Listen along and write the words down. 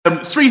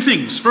Three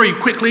things, very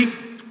quickly.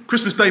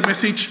 Christmas Day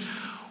message.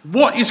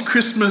 What is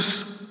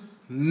Christmas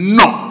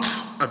not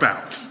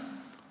about?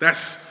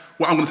 That's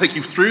what I'm going to take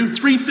you through.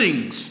 Three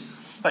things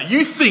that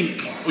you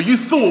think or you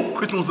thought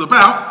Christmas was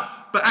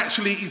about, but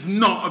actually is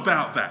not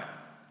about that.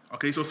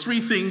 Okay, so three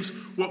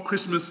things what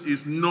Christmas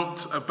is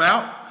not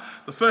about.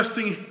 The first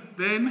thing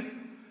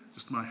then,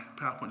 just my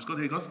PowerPoint just got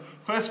here, guys.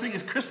 First thing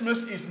is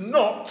Christmas is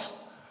not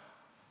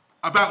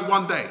about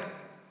one day.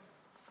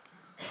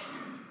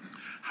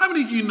 How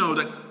many of you know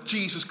that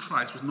Jesus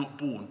Christ was not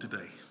born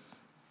today?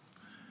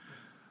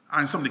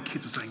 And some of the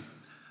kids are saying,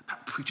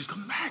 that preacher's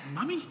gone mad,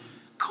 mummy.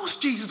 Of course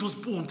Jesus was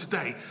born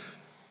today.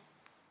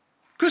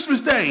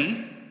 Christmas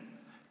Day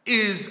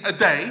is a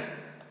day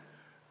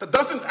that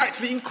doesn't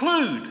actually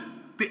include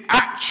the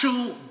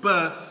actual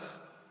birth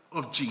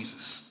of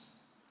Jesus.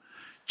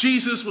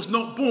 Jesus was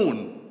not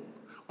born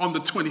on the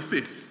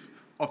 25th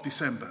of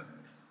December.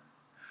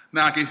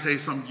 Now I can hear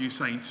some of you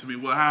saying to me,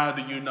 well, how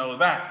do you know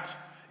that?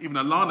 Even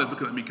Alana's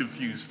looking at me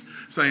confused,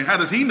 saying, how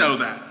does he know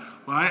that?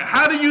 Right?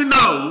 How do you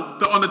know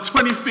that on the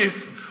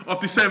 25th of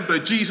December,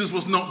 Jesus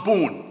was not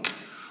born?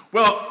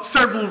 Well,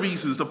 several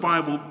reasons. The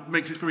Bible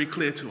makes it very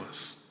clear to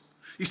us.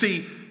 You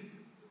see,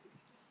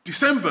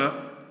 December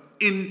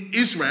in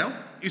Israel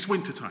is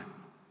wintertime.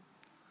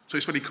 So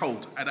it's very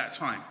cold at that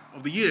time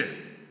of the year.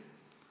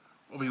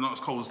 Obviously not as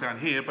cold as down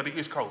here, but it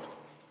is cold.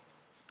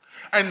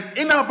 And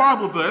in our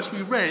Bible verse,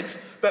 we read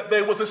that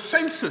there was a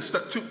census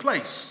that took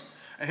place.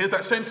 And here's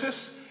that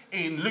census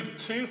in Luke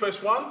 2,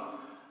 verse 1.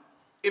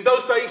 In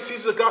those days,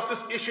 Caesar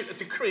Augustus issued a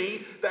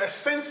decree that a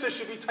census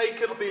should be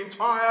taken of the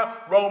entire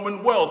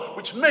Roman world,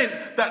 which meant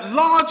that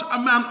large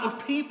amount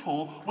of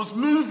people was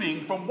moving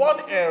from one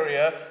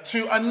area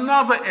to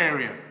another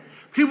area.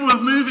 People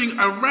were moving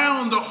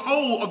around the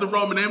whole of the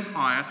Roman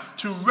Empire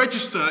to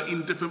register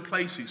in different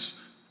places.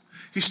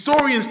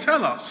 Historians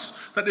tell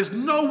us that there's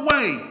no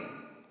way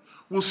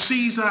will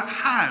Caesar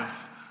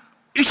have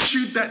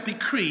issued that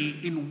decree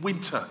in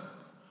winter,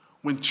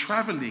 when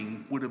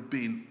traveling would have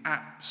been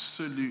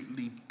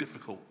absolutely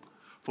difficult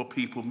for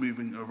people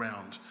moving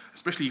around,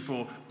 especially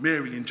for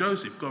Mary and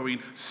Joseph going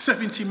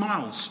 70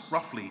 miles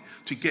roughly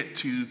to get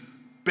to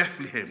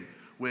Bethlehem,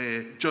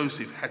 where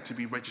Joseph had to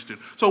be registered.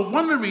 So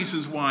one of the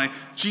reasons why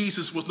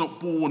Jesus was not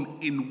born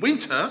in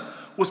winter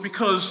was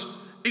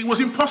because it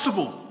was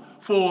impossible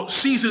for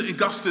Caesar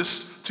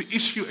Augustus to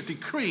issue a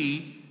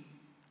decree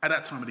at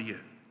that time of the year.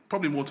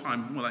 Probably more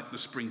like the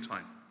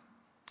springtime.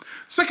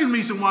 Second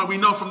reason why we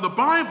know from the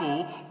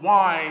Bible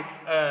why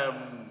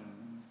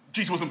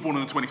Jesus wasn't born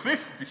on the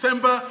 25th of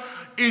December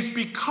is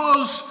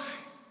because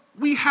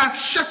we have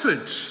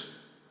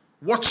shepherds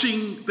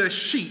watching their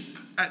sheep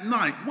at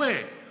night.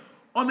 Where?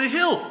 On the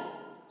hill.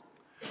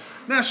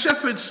 Now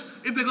shepherds,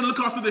 if they're going to look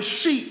after their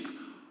sheep,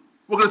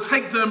 we're going to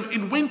take them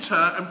in winter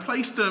and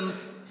place them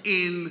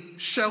in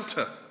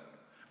shelter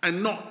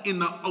and not in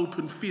the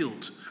open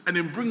field, and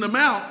then bring them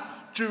out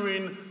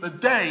during the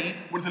day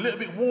when it's a little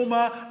bit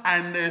warmer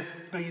and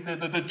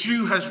the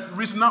dew has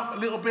risen up a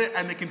little bit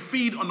and they can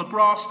feed on the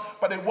grass,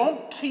 but they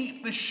won't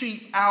keep the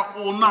sheep out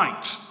all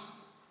night.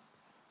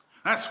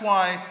 That's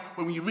why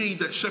when we read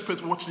that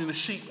shepherds were watching the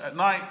sheep at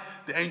night,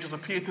 the angels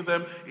appeared to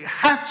them. It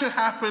had to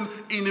happen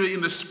in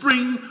the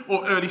spring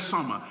or early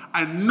summer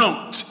and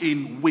not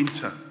in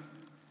winter.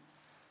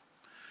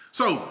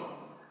 So,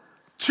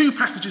 two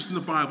passages in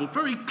the Bible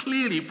very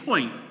clearly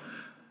point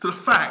to the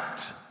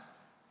fact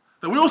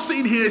that we're all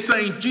sitting here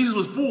saying Jesus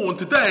was born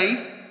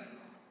today,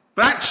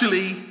 but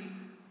actually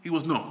he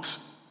was not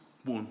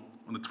born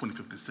on the 25th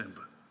of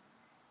December.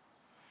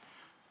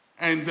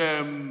 And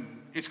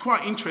it's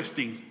quite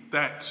interesting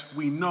that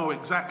we know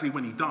exactly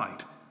when he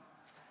died.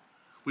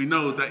 We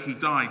know that he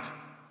died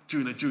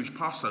during the Jewish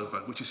Passover,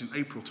 which is in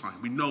April time.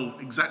 We know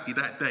exactly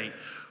that day.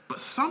 But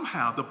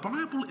somehow the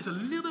Bible is a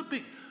little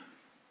bit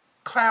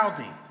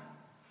cloudy,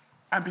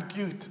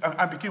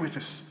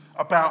 ambiguous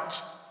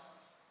about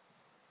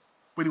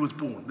when he was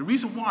born. The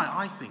reason why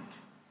I think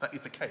that is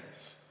the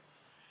case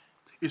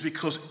is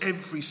because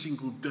every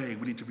single day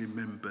we need to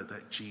remember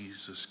that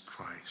Jesus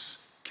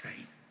Christ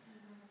came.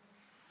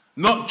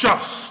 Not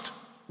just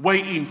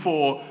waiting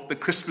for the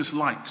Christmas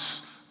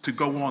lights to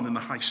go on in the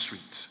high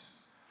street.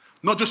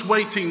 Not just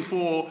waiting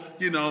for,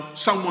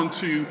 someone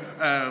to,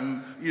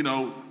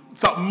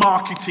 start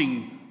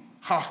marketing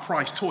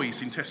half-price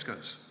toys in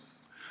Tesco's.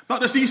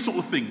 Not just these sort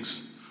of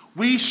things.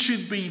 We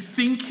should be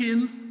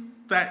thinking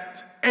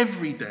that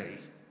every day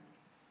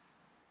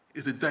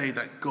is the day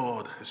that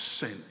God has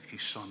sent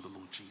his Son, the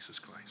Lord Jesus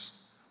Christ.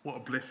 What a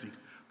blessing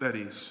that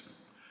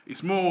is.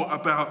 It's more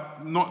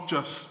about not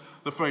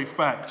just the very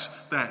fact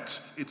that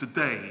it's a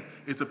day,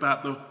 it's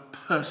about the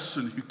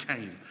person who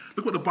came.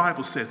 Look what the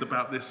Bible says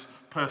about this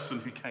person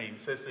who came.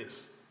 It says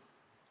this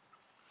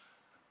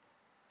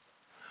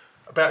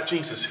about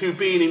Jesus, who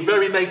being in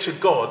very nature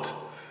God,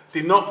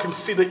 did not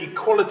consider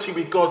equality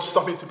with God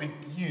something to be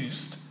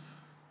used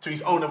to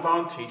his own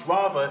advantage.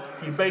 Rather,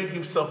 he made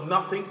himself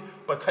nothing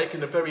by taking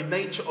the very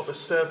nature of a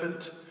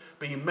servant,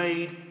 being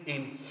made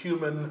in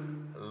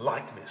human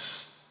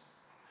likeness.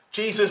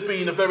 Jesus,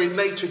 being a very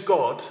nature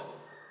God,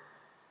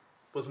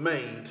 was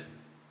made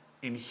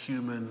in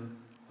human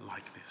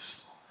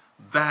likeness.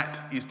 That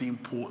is the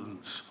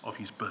importance of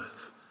his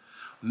birth.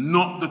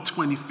 Not the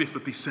 25th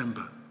of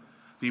December.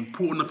 The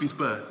importance of his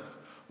birth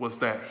was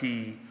that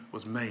he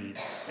was made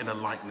in the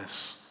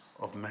likeness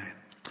of man.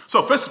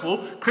 So first of all,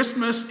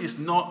 Christmas is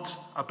not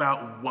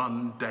about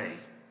one day.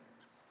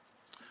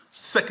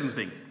 Second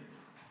thing,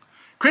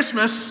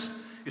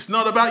 Christmas is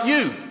not about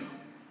you.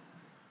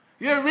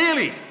 Yeah,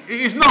 really, it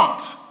is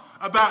not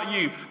about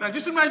you. Now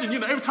just imagine,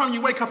 every time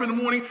you wake up in the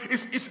morning,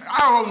 it's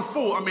our own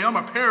fault. I mean, I'm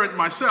a parent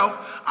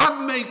myself.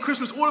 I've made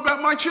Christmas all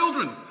about my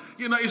children.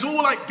 It's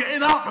all like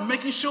getting up and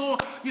making sure,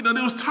 there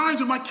was times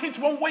when my kids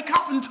won't wake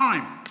up in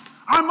time.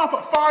 I'm up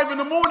at 5 in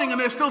the morning and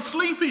they're still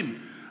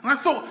sleeping. And I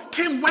thought,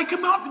 Kim, wake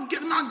them up and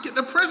get them out and get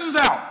the presents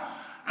out.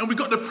 And we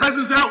got the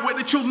presents out, wake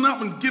the children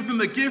up and give them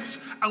the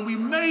gifts. And we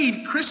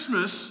made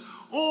Christmas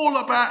all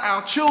about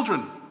our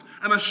children.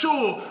 And I'm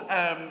sure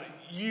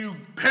you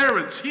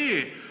parents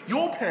here,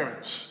 your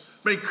parents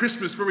made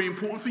Christmas very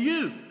important for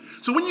you.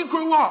 So when you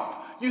grew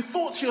up, you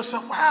thought to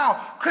yourself, wow,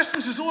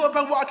 Christmas is all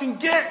about what I can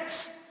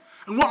get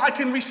and what I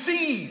can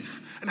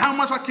receive and how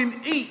much I can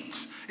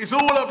eat. It's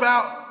all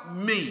about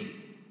me.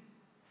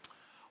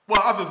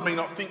 Well, others may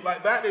not think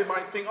like that. They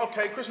might think,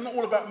 okay, Christmas is not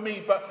all about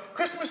me, but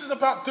Christmas is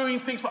about doing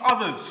things for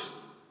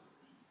others.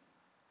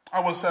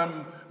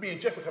 Me and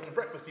Jeff was having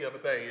breakfast the other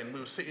day, and we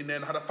were sitting there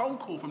and had a phone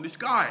call from this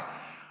guy.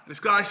 And this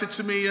guy said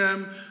to me,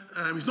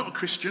 he's not a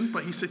Christian,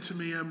 but he said to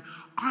me,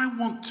 I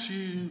want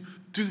to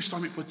do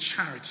something for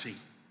charity,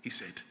 he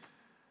said.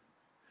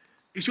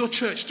 Is your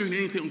church doing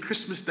anything on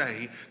Christmas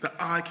Day that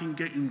I can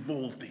get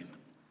involved in?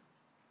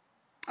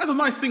 That's a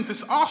nice thing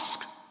to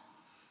ask.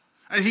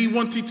 And he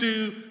wanted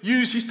to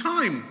use his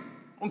time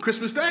on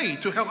Christmas Day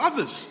to help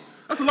others.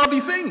 That's a lovely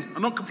thing.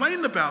 I'm not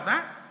complaining about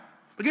that.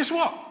 But guess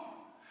what?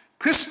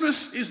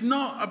 Christmas is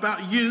not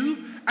about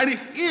you, and it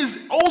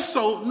is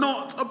also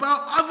not about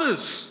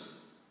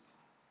others.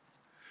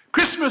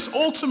 Christmas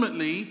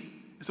ultimately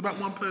is about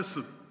one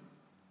person,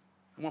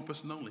 and one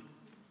person only.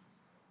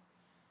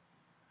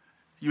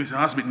 You say,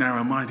 that's a bit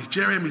narrow-minded.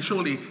 Jerry,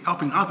 surely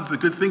helping others is a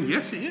good thing.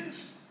 Yes, it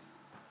is.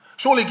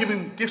 Surely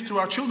giving gifts to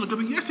our children is a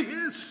good thing. Yes, it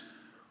is.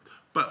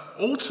 But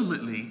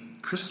ultimately,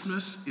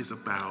 Christmas is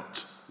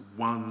about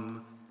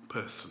one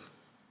person.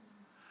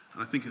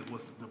 And I think it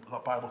was the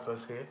Bible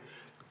verse here.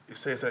 It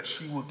says that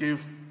she will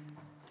give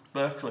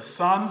birth to a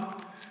son,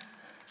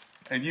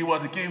 and you are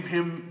to give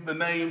him the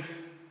name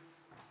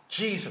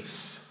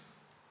Jesus.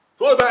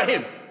 It's all about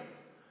him,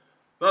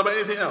 not about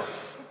anything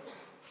else,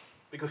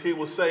 because he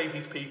will save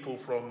his people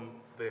from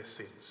their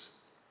sins.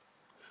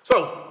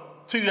 So,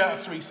 2 out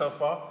of 3 so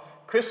far.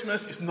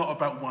 Christmas is not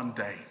about one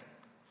day.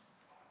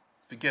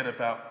 Forget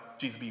about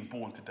Jesus being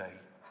born today.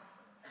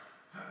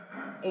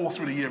 All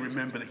through the year,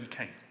 remember that he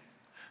came.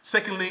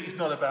 Secondly, it's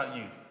not about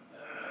you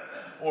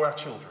or our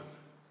children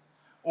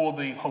or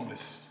the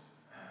homeless.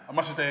 As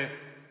much as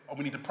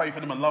we need to pray for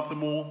them and love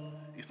them all,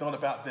 it's not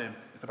about them.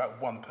 It's about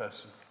one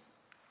person.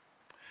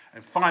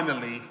 And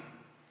finally,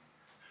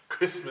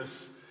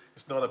 Christmas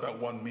is not about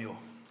one meal.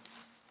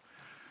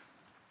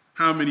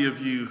 How many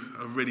of you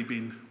have already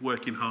been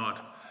working hard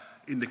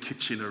in the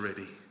kitchen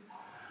already?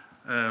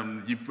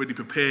 You've already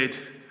prepared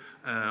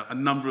a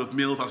number of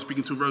meals. I was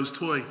speaking to Rose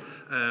Toy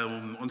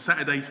on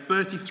Saturday,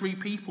 33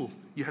 people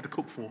you had to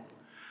cook for.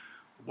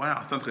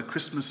 Wow, sounds like a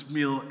Christmas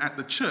meal at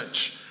the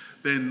church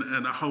than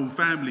a home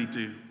family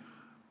do.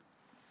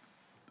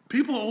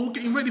 People are all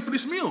getting ready for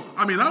this meal.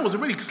 I mean, I was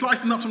already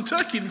slicing up some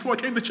turkey before I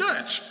came to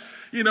church.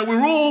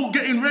 We're all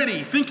getting ready,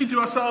 thinking to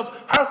ourselves,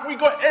 have we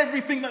got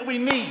everything that we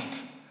need?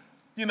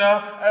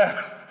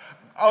 I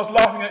was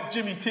laughing at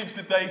Jimmy Tibbs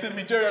today. He said to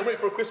me, Jerry, I went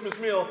for a Christmas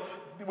meal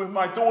with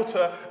my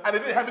daughter, and they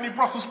didn't have any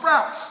Brussels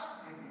sprouts.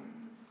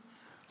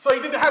 So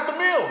he didn't have the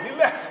meal. He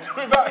left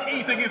without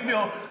eating his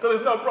meal because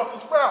there's no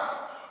Brussels sprouts.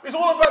 It's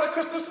all about the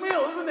Christmas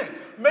meal, isn't it?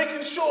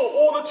 Making sure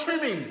all the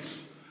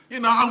trimmings.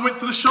 I went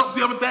to the shop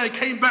the other day,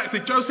 came back,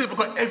 said, Joseph, I've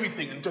got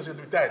everything. And Joseph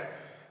said, Dad,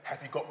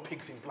 have you got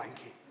pigs in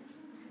blanket?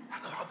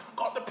 I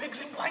forgot the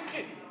pigs in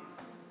blanket.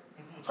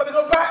 So they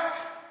go back,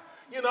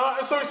 and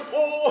so it's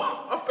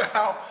all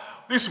about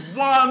this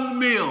one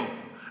meal.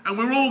 And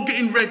we're all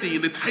getting ready,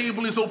 and the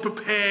table is all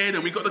prepared,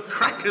 and we got the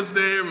crackers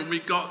there, and we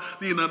got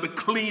the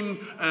clean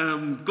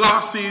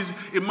glasses.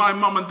 In my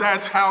mum and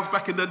dad's house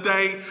back in the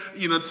day,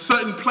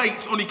 certain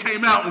plates only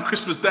came out on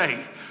Christmas Day.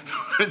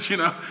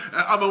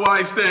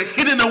 Otherwise they're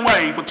hidden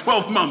away for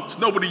 12 months.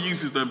 Nobody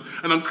uses them.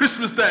 And on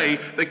Christmas Day,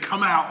 they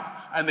come out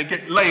and they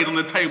get laid on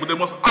the table. The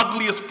most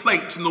ugliest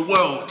plates in the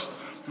world,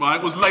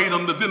 right, was laid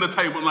on the dinner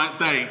table on that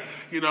day.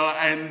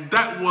 And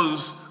that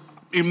was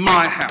in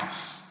my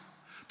house.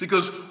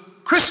 Because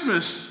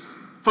Christmas,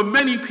 for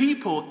many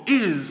people,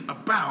 is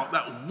about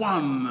that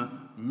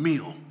one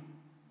meal.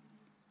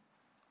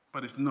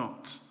 But it's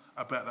not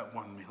about that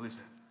one meal, is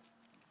it?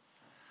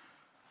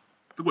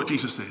 Look what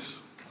Jesus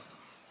says.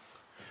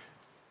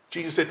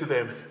 Jesus said to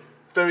them,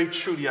 very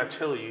truly I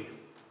tell you,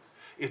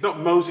 it's not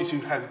Moses who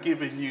has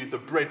given you the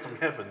bread from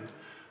heaven,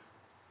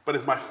 but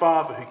it's my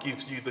Father who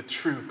gives you the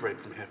true bread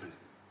from heaven.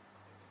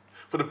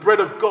 For the bread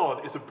of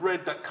God is the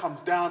bread that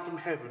comes down from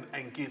heaven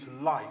and gives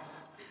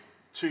life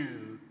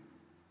to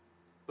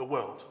the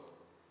world.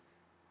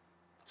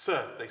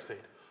 Sir, they said,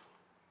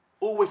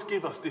 always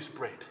give us this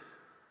bread.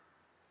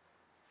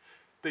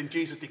 Then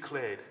Jesus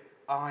declared,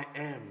 I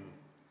am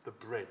the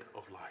bread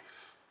of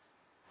life.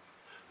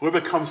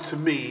 Whoever comes to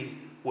me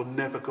will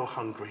never go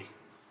hungry,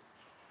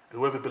 and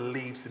whoever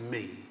believes in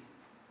me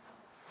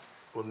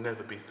will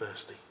never be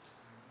thirsty.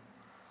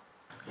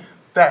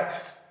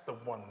 That's the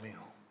one meal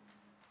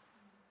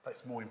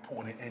that's more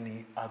important than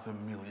any other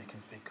meal you can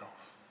think of.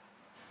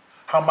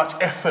 How much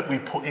effort we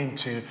put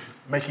into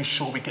making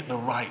sure we get the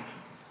right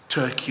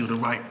turkey or the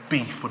right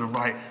beef or the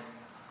right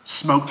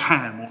smoked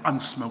ham or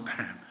unsmoked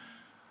ham.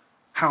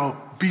 How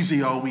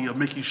busy are we of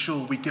making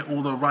sure we get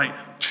all the right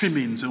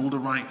trimmings and all the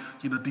right,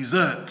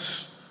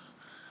 desserts.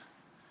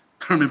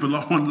 I remember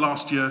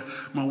last year,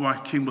 my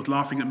wife Kim was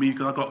laughing at me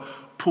because I got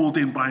pulled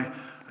in by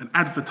an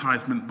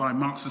advertisement by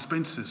Marks and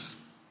Spencer's.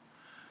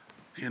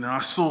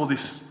 I saw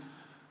this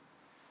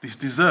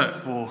dessert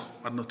for,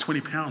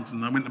 £20,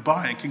 and I went to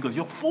buy it, and Kim goes,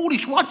 you're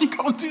foolish, why do you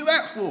can't do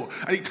that for?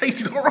 And it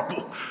tasted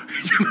horrible,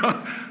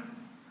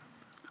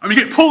 And we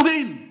get pulled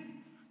in,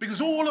 because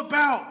it's all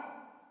about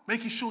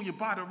making sure you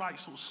buy the right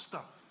sort of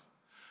stuff.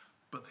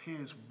 But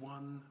here's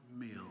one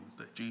meal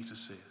that Jesus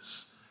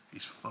says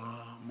is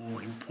far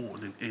more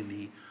important than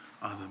any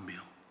other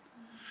meal.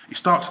 It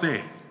starts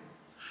there.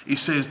 It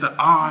says that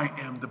I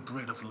am the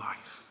bread of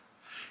life.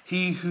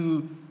 He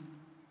who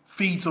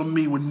feeds on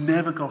me will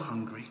never go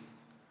hungry,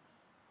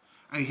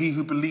 and he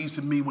who believes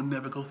in me will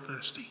never go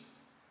thirsty.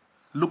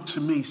 Look to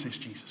me, says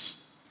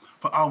Jesus,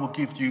 for I will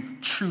give you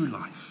true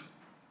life.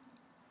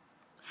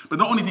 But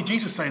not only did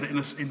Jesus say that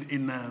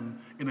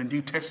in the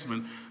New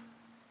Testament,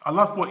 I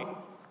love what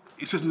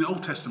it says in the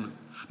Old Testament.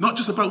 Not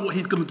just about what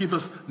he's going to give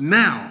us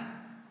now,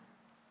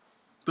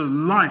 the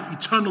life,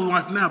 eternal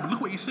life now, but look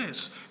what he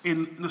says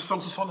in the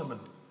Songs of Solomon.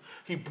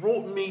 He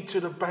brought me to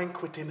the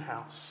banqueting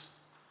house,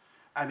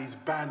 and his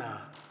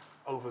banner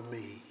over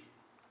me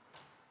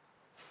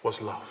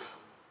was love.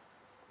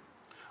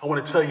 I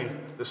want to tell you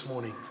this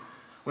morning,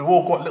 we've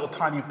all got little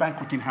tiny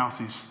banqueting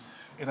houses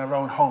in our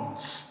own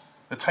homes.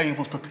 The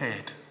table's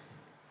prepared.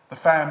 The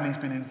family's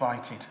been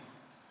invited.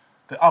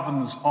 The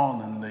oven's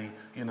on,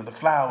 and the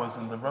flowers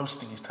and the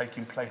roasting is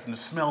taking place, and the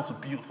smells are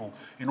beautiful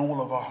in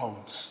all of our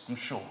homes, I'm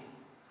sure.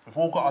 We've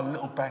all got our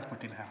little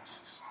banqueting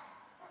houses.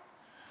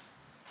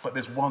 But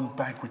there's one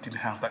banqueting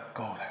house that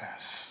God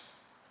has.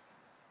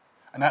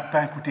 And that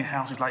banqueting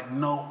house is like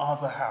no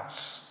other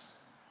house.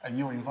 And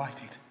you're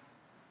invited.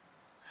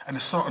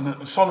 And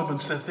Solomon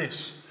says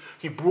this,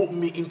 he brought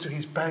me into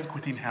his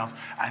banqueting house,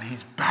 and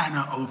his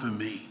banner over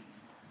me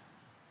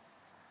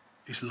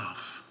is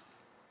love.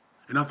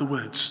 In other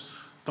words,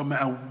 don't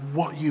matter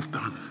what you've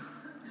done,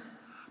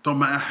 don't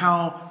matter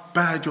how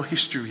bad your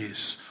history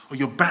is or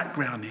your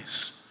background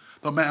is,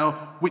 don't matter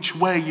which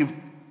way you've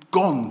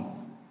gone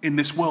in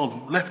this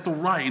world, left or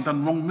right, and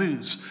done wrong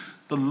moves,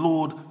 the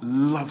Lord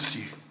loves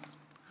you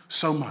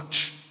so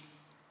much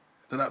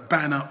that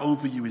banner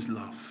over you is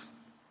love.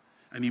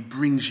 And he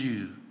brings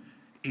you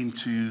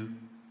into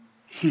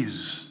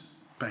his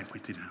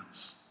banqueting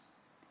house.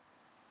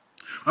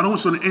 I don't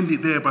want to end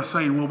it there by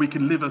saying, well, we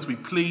can live as we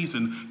please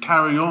and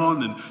carry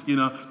on and,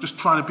 just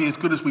try to be as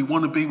good as we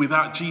want to be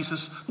without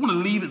Jesus. I want to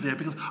leave it there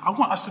because I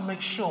want us to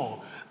make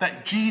sure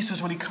that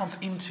Jesus, when he comes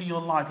into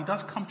your life, he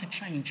does come to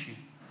change you.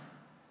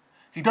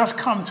 He does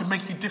come to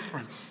make you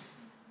different.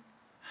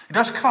 He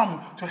does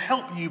come to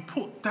help you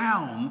put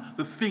down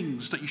the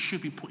things that you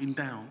should be putting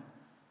down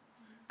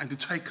and to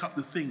take up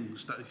the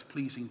things that is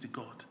pleasing to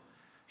God.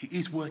 He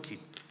is working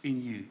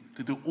in you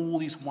to do all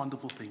these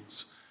wonderful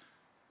things.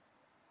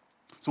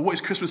 So what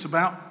is Christmas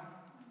about?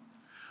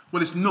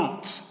 Well, it's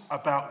not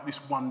about this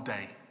one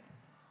day.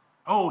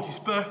 Oh, his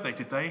birthday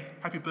today.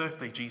 Happy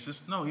birthday,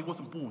 Jesus. No, he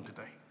wasn't born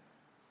today.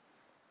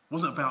 It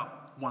wasn't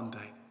about one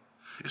day.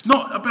 It's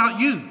not about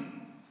you.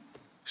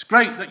 It's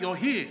great that you're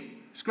here.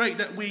 It's great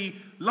that we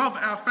love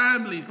our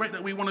family. It's great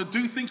that we want to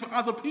do things for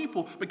other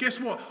people. But guess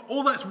what?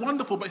 All that's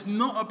wonderful, but it's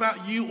not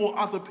about you or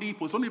other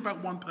people. It's only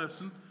about one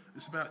person.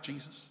 It's about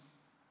Jesus.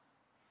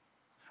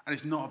 And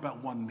it's not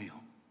about one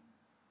meal.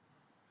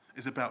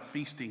 It's about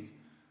feasting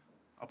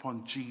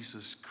upon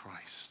Jesus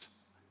Christ,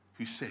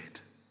 who said,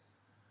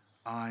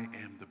 I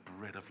am the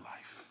bread of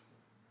life.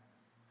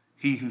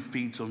 He who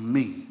feeds on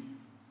me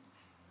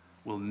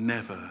will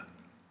never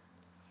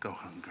go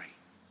hungry.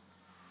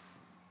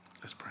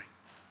 Let's pray.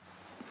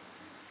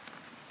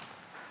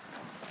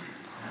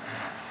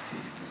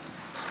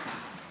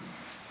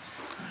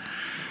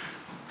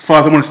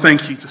 Father, I want to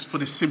thank you just for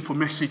this simple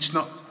message,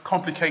 not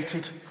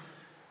complicated.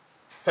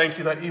 Thank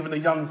you that even the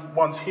young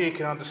ones here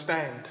can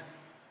understand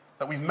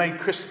that we've made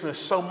Christmas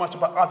so much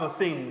about other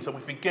things and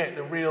we forget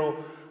the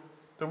real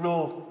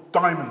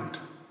diamond,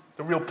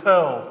 the real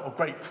pearl of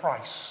great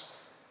price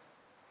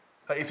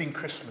that is in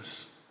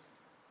Christmas.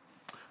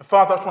 And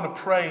Father, I just want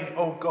to pray,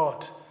 oh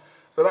God,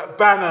 that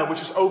banner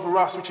which is over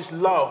us, which is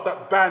love,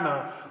 that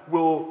banner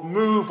will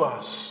move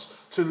us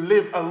to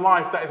live a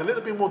life that is a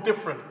little bit more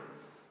different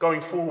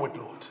going forward,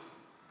 Lord.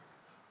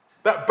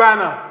 That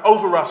banner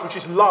over us, which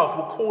is love,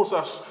 will cause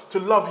us to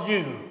love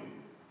you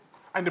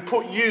and to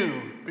put you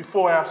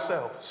before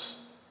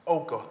ourselves.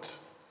 Oh God,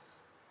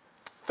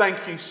 thank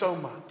you so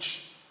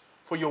much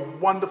for your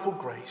wonderful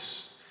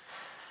grace.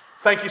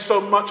 Thank you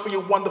so much for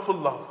your wonderful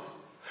love.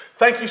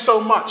 Thank you so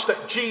much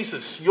that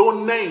Jesus, your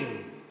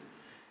name,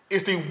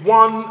 is the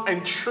one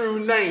and true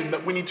name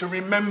that we need to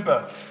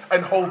remember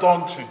and hold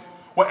on to.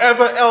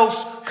 Whatever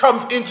else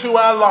comes into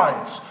our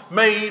lives,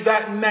 may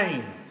that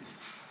name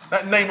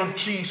of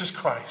Jesus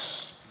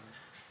Christ,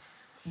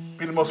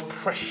 be the most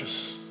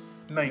precious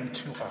name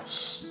to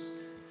us.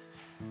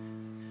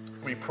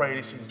 We pray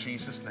this in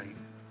Jesus' name.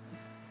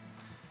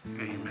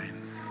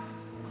 Amen.